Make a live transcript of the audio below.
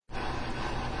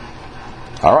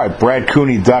All right,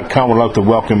 BradCooney.com would like to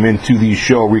welcome into the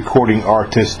show recording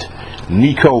artist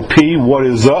Nico P. What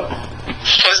is up?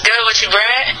 What's good with you,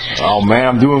 Brad? Oh, man,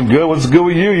 I'm doing good. What's good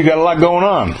with you? You got a lot going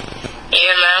on. Yeah,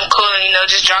 man, I'm cool.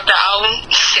 Just dropped the album.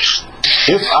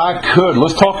 If I Could,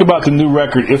 let's talk about the new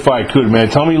record, If I Could,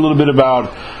 man. Tell me a little bit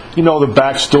about, the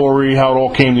backstory, how it all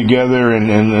came together,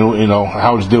 and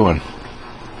how it's doing.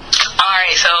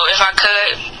 Alright, so If I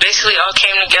Could, basically all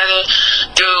came together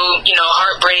through,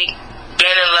 heartbreak,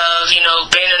 being in love,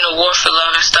 being in the war for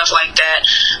love and stuff like that.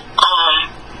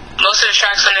 Most of the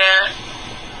tracks on there,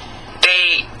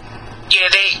 they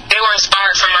were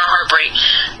inspired from my heartbreak.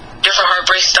 Different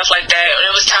heartbreaks, stuff like that. And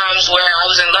it was times where I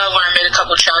was in love when I made a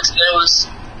couple tracks, and there was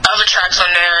other tracks on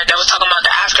there that was talking about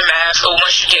the aftermath or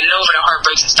once you're getting over the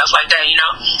heartbreaks and stuff like that,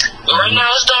 But right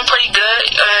now it's doing pretty good.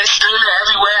 Streaming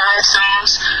everywhere,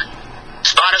 iTunes,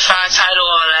 Spotify, Tidal,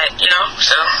 all that,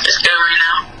 So it's good right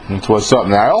now. That's what's up.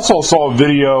 Now, I also saw a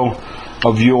video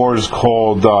of yours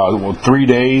called 3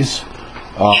 Days.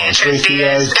 Trace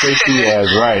Diaz,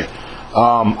 right.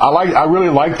 I really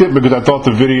liked it because I thought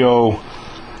the video.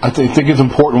 I think it's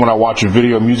important when I watch a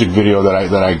music video, that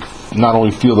I not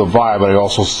only feel the vibe, but I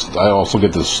also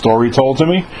get the story told to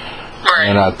me. Right.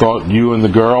 And I thought you and the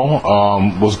girl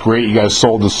was great. You guys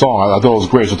sold the song. I thought it was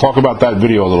great. So talk about that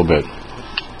video a little bit.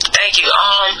 Thank you.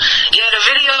 The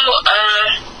video.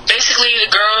 Basically, the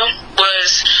girl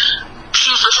she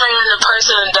was portraying the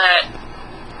person that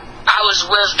I was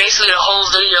with. Basically, the whole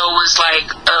video was like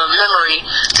a memory,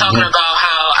 talking about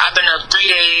how I've been up 3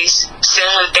 days,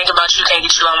 sitting here to think about you, can't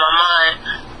get you out of my mind.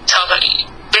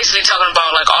 Basically talking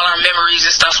about like all our memories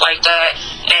and stuff like that,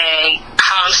 and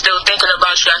how I'm still thinking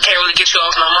about you. I can't really get you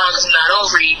off my mind because I'm not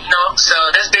over you, So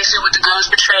that's basically what the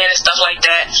girl's portraying and stuff like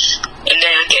that. And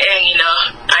then at the end,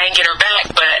 I didn't get her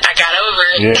back, but I got over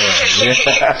it.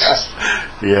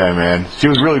 Yeah, man.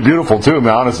 She was really beautiful too,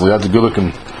 man. Honestly, that's a good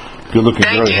looking girl.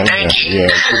 Thank you.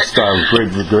 Yeah, good stuff.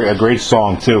 A great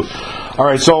song too. All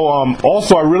right, so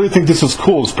also I really think this is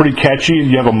cool. It's pretty catchy.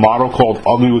 You have a motto called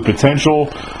 "Ugly with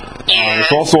Potential." Yeah.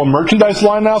 It's also a merchandise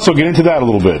line now, so get into that a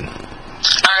little bit.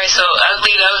 Alright, so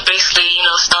Ugly, that was basically,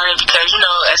 started because,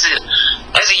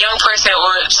 as a young person,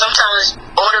 or sometimes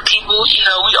older people,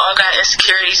 we all got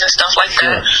insecurities and stuff like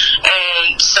that.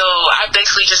 And so I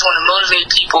basically just want to motivate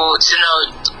people to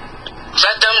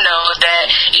let them know that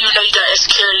even though you got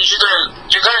insecurities,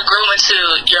 you're gonna grow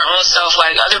into your own self.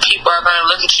 Like, other people are gonna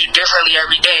look at you differently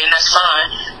every day, and that's fine.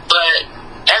 But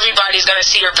everybody's gonna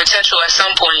see your potential at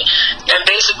some point. And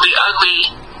basically,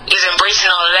 Ugly is embracing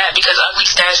all of that because Ugly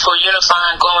stands for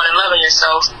unifying, growing, and loving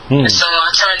yourself. And so I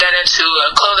turned that into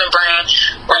a clothing brand.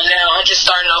 Right now, I'm just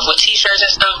starting off with t-shirts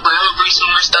and stuff, but I'm gonna bring some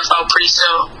more stuff out pretty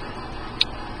soon.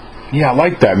 Yeah, I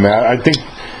like that, man. I think.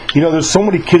 There's so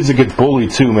many kids that get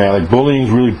bullied too, man. Like, bullying is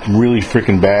really, really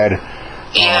freaking bad.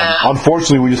 Yeah.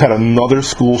 Unfortunately, we just had another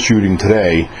school shooting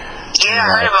today. Yeah, I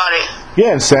heard about it.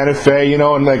 Yeah, in Santa Fe, and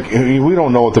we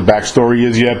don't know what the backstory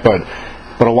is yet, but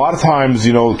a lot of times,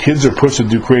 kids are pushed to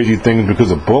do crazy things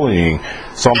because of bullying.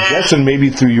 So I'm guessing maybe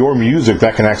through your music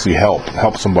that can actually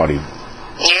help somebody. Yeah,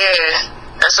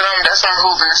 that's what I'm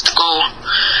hoping. That's the goal.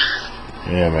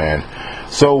 Yeah, man.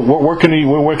 So where can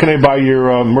they buy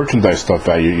your merchandise stuff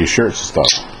at? Your shirts and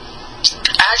stuff?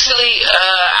 Actually,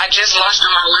 I just launched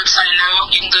on my website now.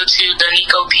 You can go to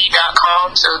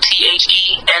thenicoP.com, so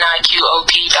THENIQOP.com,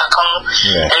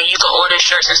 and you can order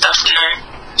shirts and stuff from there.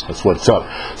 That's what's up.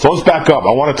 So let's back up.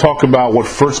 I want to talk about what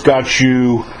first got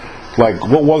you,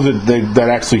 what was it that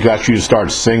actually got you to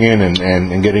start singing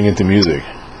and getting into music?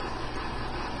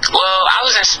 Well, I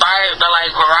was inspired by a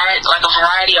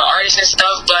variety of artists and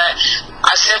stuff, but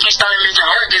I simply started making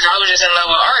art because I was just in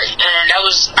love with art, and I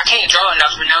can't draw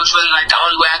enough, and that was really the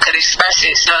only way I could express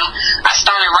it. So I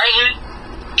started writing.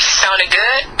 It sounded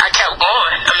good. I kept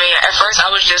going. I mean, at first I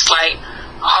was just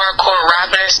hardcore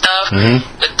rapping and stuff,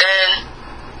 but then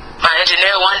my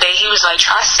engineer one day, he was like,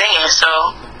 try singing. So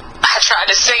I tried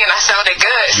to sing and I sounded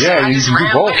good. Yeah, so I just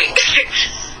ran with it.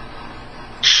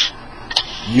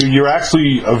 You're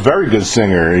actually a very good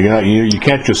singer. You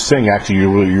can't just sing. Actually,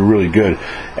 you're really good,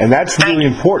 and that's really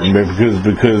important,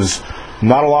 because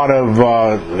not a lot of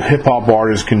hip hop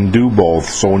artists can do both.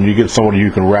 So when you get somebody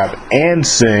who can rap and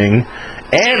sing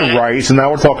and write, so now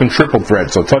we're talking triple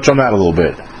threat. So touch on that a little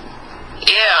bit.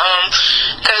 Yeah,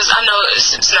 because I know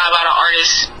it's not a lot of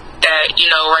artists that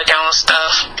write their own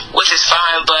stuff, which is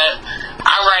fine. But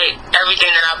I write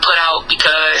everything that I put out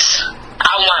because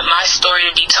I want my story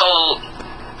to be told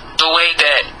the way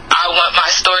that I want my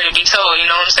story to be told, you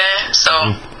know what I'm saying?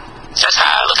 So that's how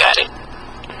I look at it.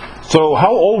 So how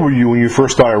old were you when you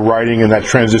first started writing and that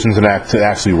transition to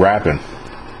actually rapping?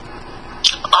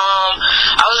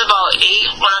 I was about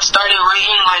 8 when I started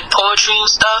writing like poetry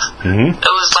and stuff. Mm-hmm.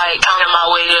 It was like kind of my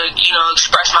way to,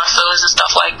 express my feelings and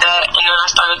stuff like that. And then I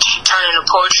started turning the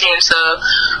poetry into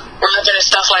rapping and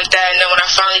stuff like that. And then when I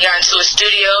finally got into a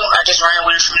studio, I just ran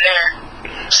with it from there.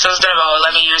 So it's been about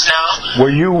 11 years now.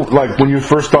 Were you, like, when you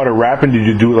first started rapping, did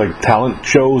you do, like, talent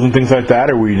shows and things like that?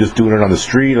 Or were you just doing it on the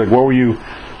street? Like, where were you,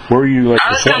 like,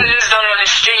 I was kind of just doing it on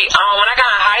the street. When I got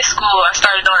in high school,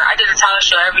 I did a talent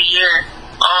show every year.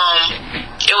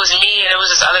 It was me and it was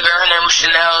this other girl, her name was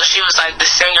Chanel. She was, like, the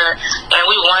singer. And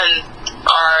we won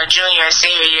our junior and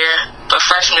senior year. But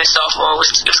freshman and sophomore,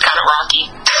 it was kind of rocky.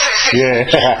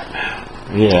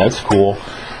 Yeah, that's cool.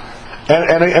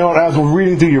 And as we're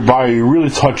reading through your bio, you really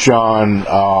touch on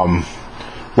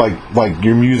like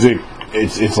your music.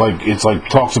 It's like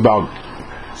talks about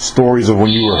stories of when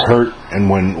you were hurt and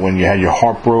when you had your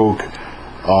heart broke.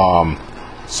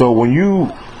 So when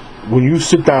you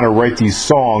sit down and write these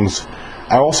songs,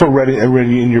 I also read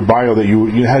in your bio that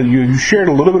you shared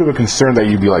a little bit of a concern that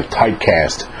you'd be like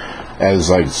typecast as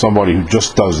like somebody who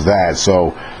just does that.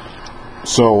 So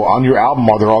on your album,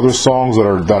 are there other songs that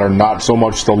are not so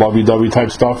much the lovey-dovey type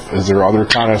stuff? Is there other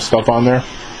kind of stuff on there?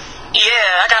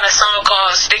 Yeah, I got a song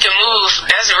called Stick and Move.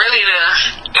 That's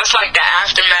like the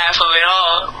aftermath of it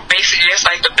all. Basically, it's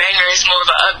like the banger. It's more of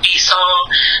an upbeat song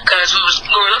because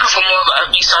we were looking for more of an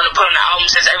upbeat song to put on the album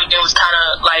since everything was kind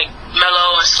of like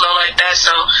mellow and slow like that.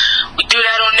 So we do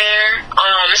that on there.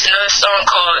 It's another song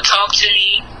called Talk to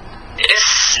Me.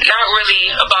 It's not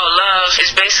really about love.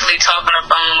 It's basically talking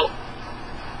about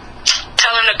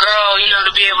telling the girl,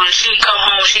 to be able to, she can come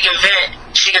home, she can vent,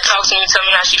 she can talk to me and tell me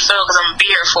how she feels because I'm going to be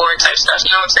here for her type stuff, you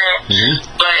know what I'm saying?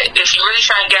 Mm-hmm. But if you really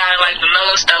try and get out of like the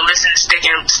mellow stuff, listen to Stick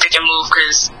and Move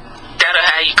because that'll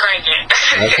have you cranking.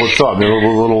 That's what's up. A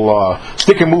little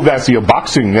Stick and Move, that's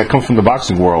that comes from the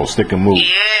boxing world, Stick and Move.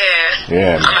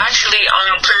 Yeah. I'm actually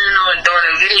planning on doing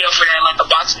a video for that, like a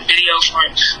boxing video for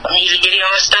a music video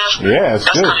and stuff. Yeah, that's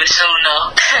good. Coming soon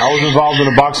though. I was involved in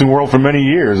the boxing world for many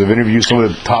years. I've interviewed some of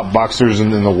the top boxers in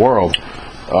the world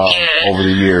over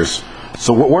the years.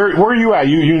 So where are you at?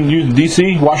 You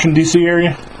D.C., Washington D.C. area?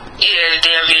 Yeah, the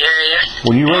DMV area.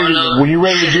 When you're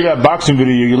ready to do that boxing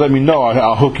video, you let me know.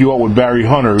 I'll hook you up with Barry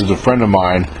Hunter, who's a friend of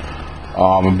mine.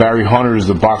 And Barry Hunter is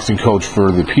the boxing coach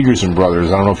for the Peterson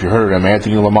brothers. I don't know if you heard of them,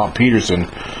 Anthony Lamont Peterson.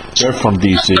 They're from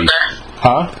D.C. Okay.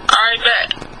 Huh? Alright,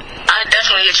 bet. I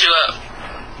definitely hit you up.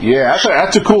 Yeah,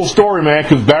 that's a cool story, man,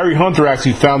 because Barry Hunter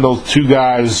actually found those two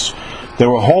guys. They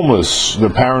were homeless. Their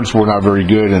parents were not very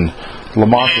good, and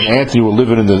Lamont and Anthony were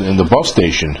living in the bus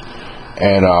station.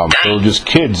 And they were just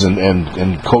kids,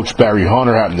 and Coach Barry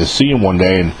Hunter happened to see him one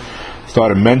day and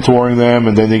started mentoring them,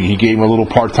 and then he gave them a little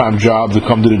part-time job to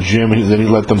come to the gym, and then he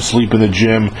let them sleep in the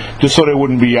gym just so they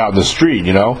wouldn't be out in the street,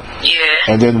 Yeah.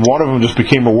 And then one of them just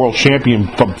became a world champion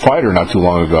fighter not too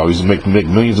long ago. He's making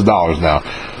millions of dollars now.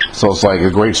 So it's like a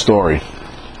great story.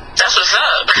 That's what's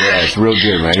up. Yeah, it's real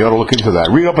good, man. You ought to look into that.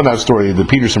 Read up on that story, the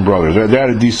Peterson brothers. They're out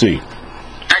of D.C. I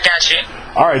got you.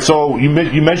 All right, so you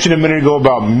mentioned a minute ago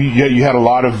about you had a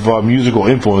lot of musical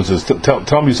influences.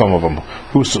 Tell me some of them.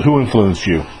 Who influenced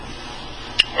you?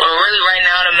 Well, really, right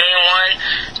now, the main one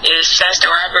is Chance the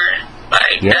Rapper.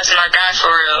 That's my guy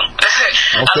for real. Okay.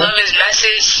 I love his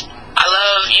message. I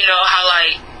love, how,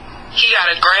 he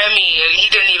got a Grammy and he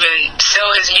didn't even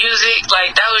sell his music.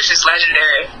 That was just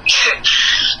legendary.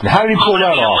 How did he pull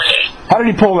that off? How did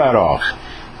he pull that off?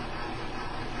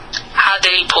 How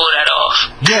did he pull that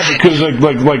off? Yeah, because,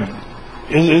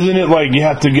 isn't it like you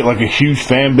have to get, a huge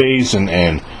fan base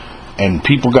and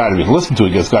people got to listen to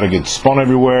it. It's got to get spun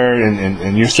everywhere,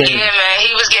 and you're saying... Yeah, man,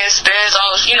 he was getting spins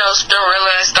off,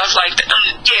 Spinrilla and stuff like that.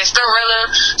 Spinrilla,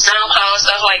 SoundCloud and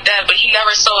stuff like that, but he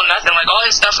never sold nothing. All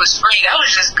his stuff was free. That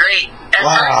was just great. At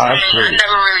first, that's great. I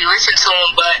never really listened to him,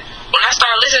 but when I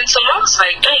started listening to him, I was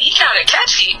like, dang, he kind of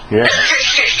catchy. Yeah.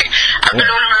 I've been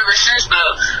on him ever since,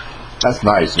 though. That's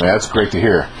nice, man. That's great to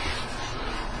hear.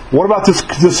 What about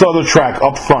this other track,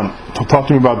 Up Front? Talk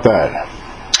to me about that.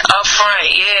 Up Front,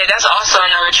 yeah, that's also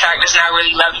another track that's not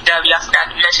really lovey-dovey. I forgot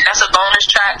to mention. That's a bonus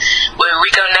track with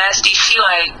Rico Nasty. She,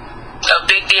 a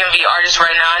big DMV artist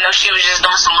right now. I know she was just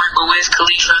doing some work with Wiz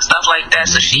Khalifa and stuff like that,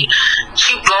 so she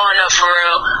blowing up for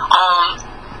real.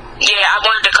 Yeah, I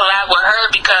wanted to collab with her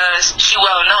because she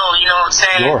well known, you know what I'm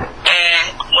saying? Sure. And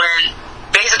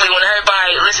when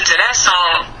everybody listens to that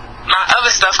song, my other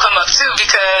stuff come up too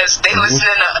because they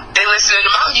listening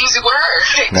to my music with her.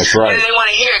 That's right. And they want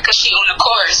to hear it because she on the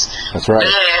chorus. That's right.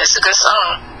 Yeah, it's a good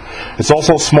song. It's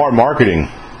also smart marketing.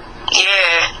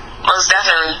 Yeah, most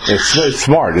definitely. It's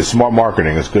smart. It's smart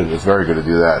marketing. It's good. It's very good to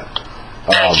do that.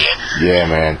 Thank you. Yeah,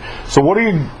 man. So what do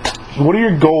you? what are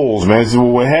your goals, man? So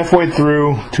we're halfway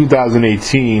through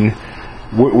 2018.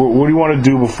 What do you want to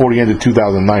do before the end of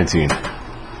 2019? Well,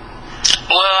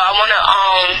 I want to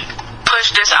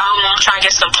push this album. I'm trying to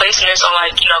get some placements on,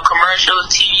 like, commercials,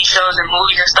 TV shows, and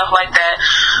movies and stuff like that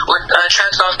with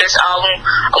tracks off this album.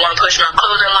 I want to push my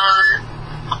clothing line.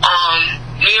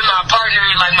 Me and my partner,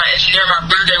 like my engineer, my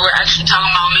brother, we're actually talking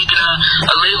about making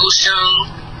a label soon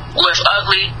with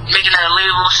Ugly, making that a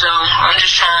label. So I'm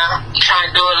just trying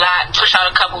to do a lot, push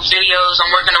out a couple videos.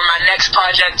 I'm working on my next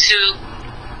project too.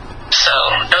 So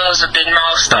those are big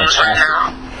milestones right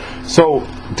now. So,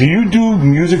 do you do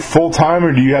music full time,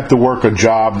 or do you have to work a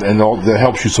job and that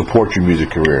helps you support your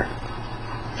music career?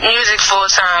 Music full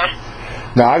time.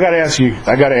 Now, I got to ask you.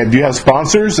 Do you have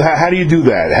sponsors? How do you do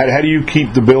that? How do you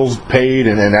keep the bills paid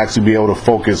and actually be able to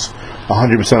focus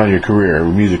 100% on your career,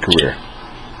 music career?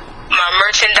 My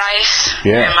merchandise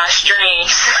and my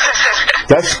streams.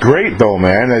 That's great, though,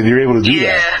 man. That you're able to do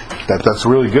that. That's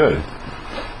really good.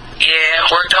 Yeah,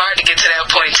 worked hard to get to that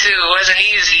point too. It wasn't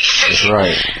easy. That's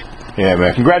right. Yeah,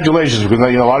 man. Congratulations, because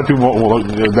a lot of people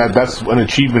that's an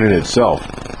achievement in itself.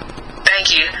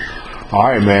 Thank you. All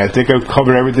right, man. I think I've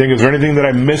covered everything. Is there anything that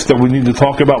I missed that we need to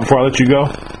talk about before I let you go? I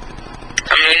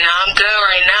mean, I'm good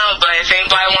right now, but if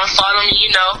anybody wants to follow me,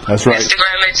 That's right.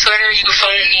 Instagram and Twitter, you can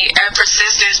follow me at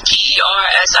Persistence, PERSISTANCE__.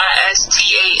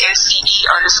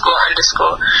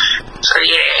 So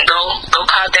yeah, go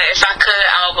cop that If I Could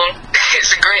album.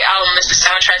 It's a great album. It's the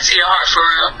soundtrack to your heart, for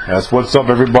real. That's what's up,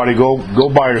 everybody. Go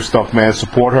buy her stuff, man.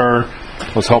 Support her.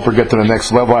 Let's help her get to the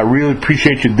next level. I really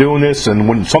appreciate you doing this, and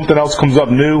when something else comes up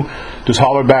new, just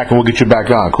holler back and we'll get you back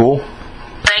on. Cool?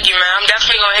 Thank you, man. I'm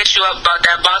definitely gonna hit you up about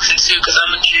that boxing too, because I'm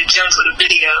gonna need a gym for the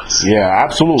videos. Yeah,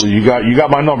 absolutely. You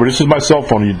got my number. This is my cell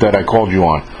phone that I called you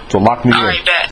on. So lock me in. All right, bet.